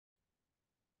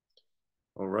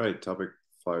All right, topic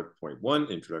 5.1,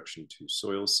 Introduction to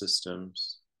Soil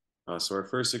Systems. So our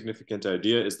first significant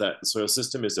idea is that the soil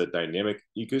system is a dynamic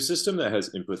ecosystem that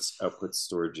has inputs, outputs,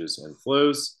 storages, and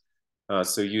flows.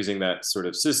 So using that sort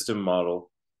of system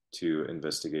model to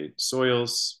investigate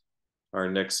soils. Our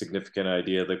next significant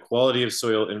idea, the quality of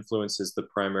soil influences the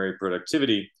primary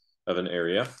productivity of an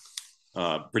area.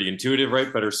 Pretty intuitive,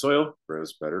 right? Better soil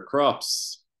grows better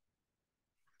crops.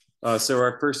 So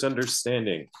our first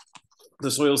understanding, the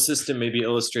soil system may be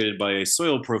illustrated by a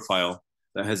soil profile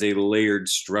that has a layered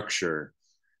structure.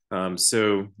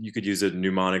 So you could use a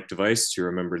mnemonic device to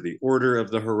remember the order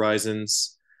of the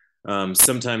horizons.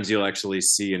 Sometimes you'll actually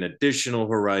see an additional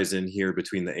horizon here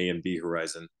between the A and B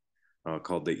horizon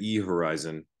called the E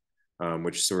horizon,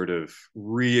 which sort of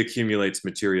reaccumulates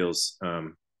materials,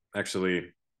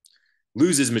 actually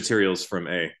loses materials from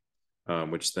A,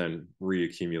 which then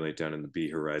reaccumulate down in the B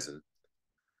horizon.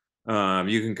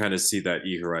 You can kind of see that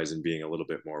E horizon being a little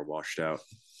bit more washed out.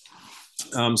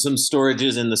 Some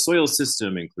storages in the soil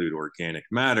system include organic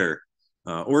matter,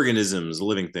 organisms,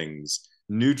 living things,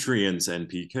 nutrients,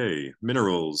 NPK,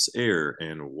 minerals, air,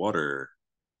 and water.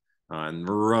 And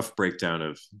rough breakdown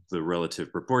of the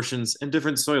relative proportions. And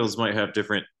different soils might have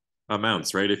different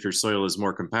amounts, right? If your soil is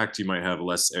more compact, you might have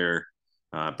less air,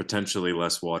 potentially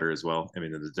less water as well. I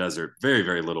mean, in the desert, very,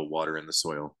 very little water in the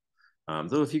soil.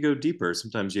 Though if you go deeper,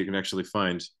 sometimes you can actually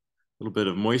find a little bit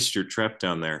of moisture trapped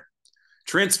down there.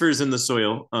 Transfers in the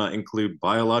soil include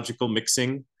biological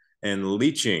mixing and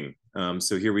leaching.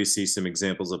 So here we see some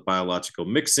examples of biological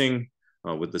mixing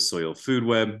with the soil food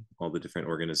web, all the different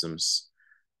organisms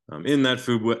in that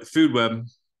food web.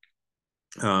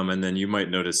 And then you might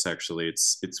notice actually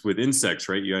it's with insects,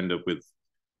 right? You end up with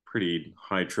pretty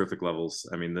high trophic levels.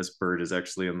 I mean, this bird is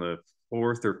actually in the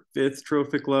fourth or fifth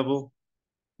trophic level.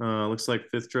 Looks like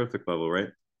fifth trophic level, right?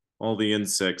 All the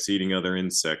insects eating other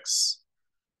insects.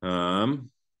 And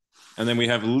then we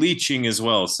have leaching as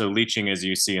well. So leaching, as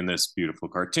you see in this beautiful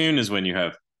cartoon, is when you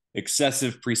have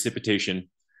excessive precipitation,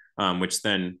 which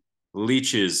then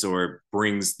leaches or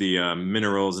brings the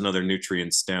minerals and other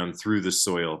nutrients down through the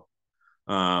soil.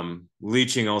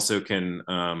 Leaching also can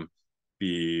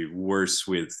be worse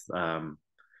with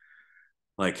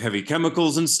like heavy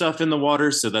chemicals and stuff in the water.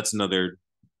 So that's another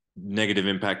negative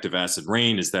impact of acid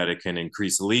rain, is that it can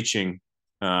increase leaching,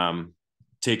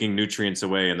 taking nutrients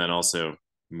away, and then also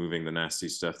moving the nasty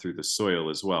stuff through the soil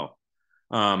as well.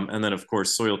 And then, of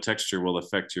course, soil texture will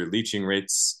affect your leaching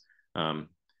rates.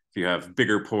 If you have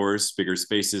bigger pores, bigger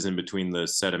spaces in between the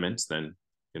sediments, then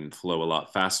it can flow a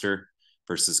lot faster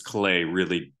versus clay,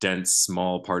 really dense,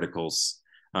 small particles.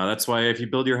 That's why if you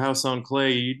build your house on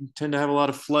clay, you tend to have a lot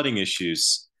of flooding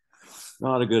issues.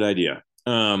 Not a good idea.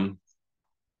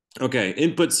 Okay,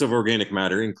 inputs of organic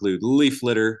matter include leaf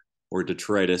litter or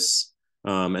detritus,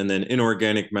 and then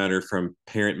inorganic matter from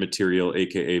parent material,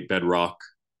 aka bedrock,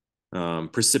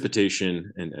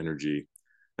 precipitation, and energy.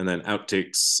 And then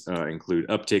outtakes include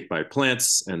uptake by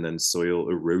plants and then soil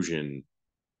erosion,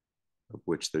 of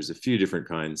which there's a few different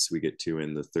kinds we get to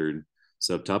in the third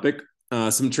subtopic.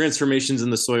 Some transformations in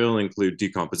the soil include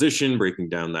decomposition, breaking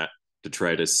down that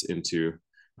detritus into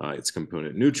its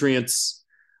component nutrients.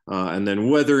 And then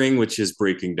weathering, which is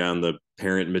breaking down the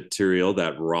parent material,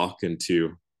 that rock,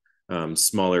 into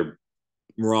smaller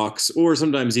rocks, or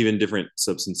sometimes even different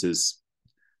substances.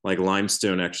 Like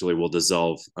limestone actually will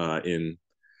dissolve in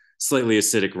slightly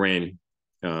acidic rain,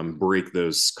 break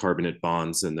those carbonate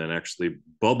bonds, and then actually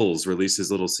bubbles, releases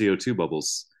little CO2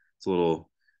 bubbles. It's a little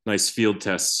nice field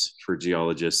test for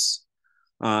geologists.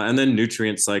 And then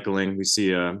nutrient cycling. We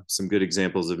see some good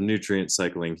examples of nutrient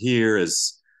cycling here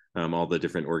as all the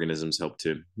different organisms help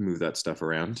to move that stuff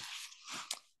around.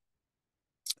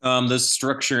 The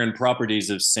structure and properties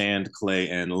of sand, clay,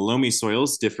 and loamy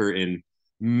soils differ in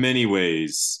many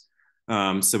ways.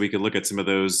 So we could look at some of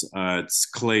those.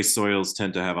 Clay soils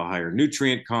tend to have a higher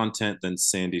nutrient content than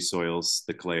sandy soils.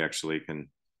 The clay actually can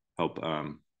help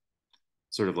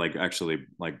sort of like actually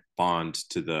like bond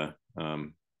to the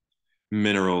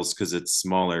minerals because it's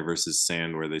smaller versus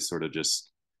sand where they sort of just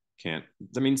can't.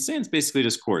 I mean, sand's basically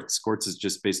just quartz. Quartz is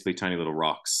just basically tiny little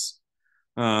rocks.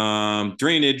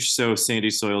 Drainage. So sandy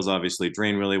soils obviously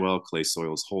drain really well. Clay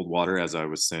soils hold water, as I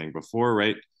was saying before,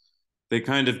 right? They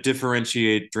kind of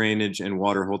differentiate drainage and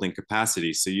water holding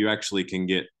capacity. So you actually can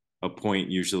get a point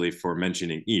usually for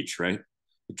mentioning each, right?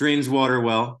 It drains water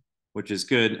well, which is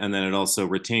good. And then it also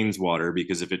retains water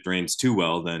because if it drains too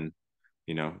well, then,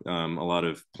 a lot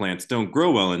of plants don't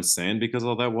grow well in sand because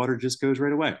all that water just goes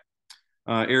right away.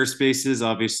 Airspace is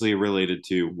obviously related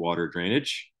to water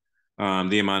drainage.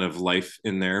 The amount of life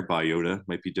in there, biota,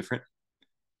 might be different.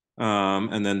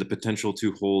 and then the potential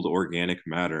to hold organic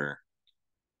matter.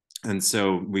 And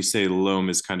so we say loam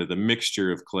is kind of the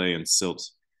mixture of clay and silt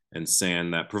and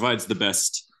sand that provides the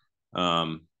best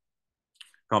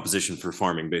composition for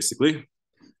farming, basically.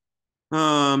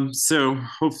 So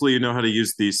hopefully you know how to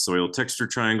use these soil texture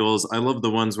triangles. I love the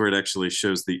ones where it actually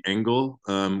shows the angle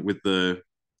with the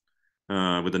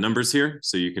numbers here,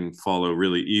 so you can follow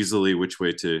really easily which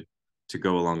way to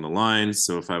go along the lines.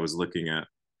 So if I was looking at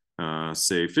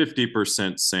say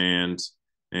 50% sand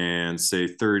and say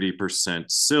 30%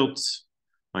 silt,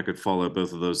 I could follow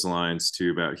both of those lines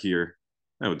to about here.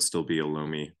 That would still be a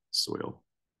loamy soil.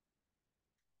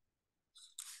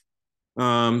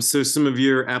 So some of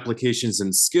your applications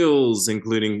and skills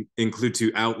include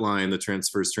to outline the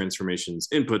transfers, transformations,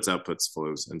 inputs, outputs,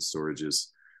 flows, and storages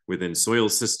within soil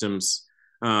systems.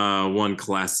 One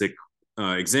classic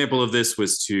example of this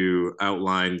was to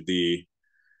outline the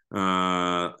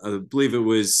I believe it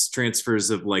was transfers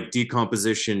of like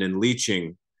decomposition and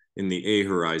leaching in the A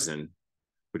horizon,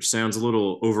 which sounds a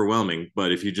little overwhelming,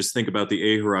 but if you just think about the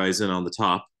A horizon on the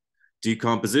top,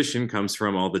 decomposition comes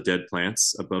from all the dead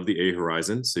plants above the A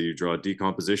horizon. So you draw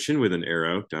decomposition with an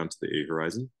arrow down to the A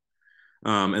horizon.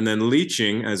 And then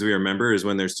leaching, as we remember, is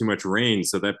when there's too much rain.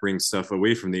 So that brings stuff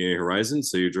away from the A horizon.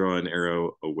 So you draw an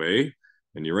arrow away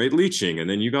and you write leaching, and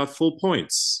then you got full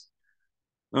points.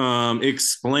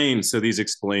 Explain. So these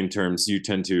explain terms, you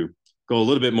tend to go a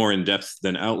little bit more in depth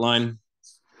than outline.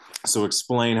 So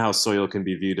explain how soil can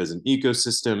be viewed as an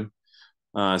ecosystem.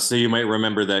 So you might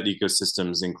remember that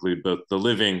ecosystems include both the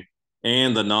living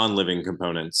and the non-living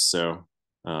components. So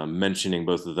mentioning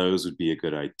both of those would be a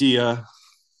good idea.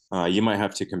 You might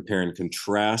have to compare and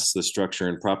contrast the structure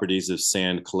and properties of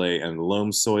sand, clay, and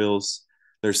loam soils.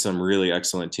 There's some really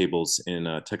excellent tables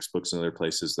in textbooks and other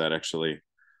places that actually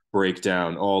break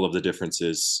down all of the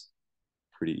differences.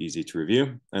 Pretty easy to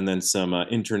review. And then some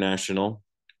international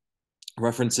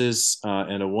references.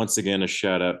 And once again, a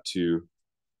shout out to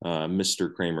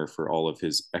Mr. Kramer for all of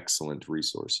his excellent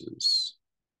resources.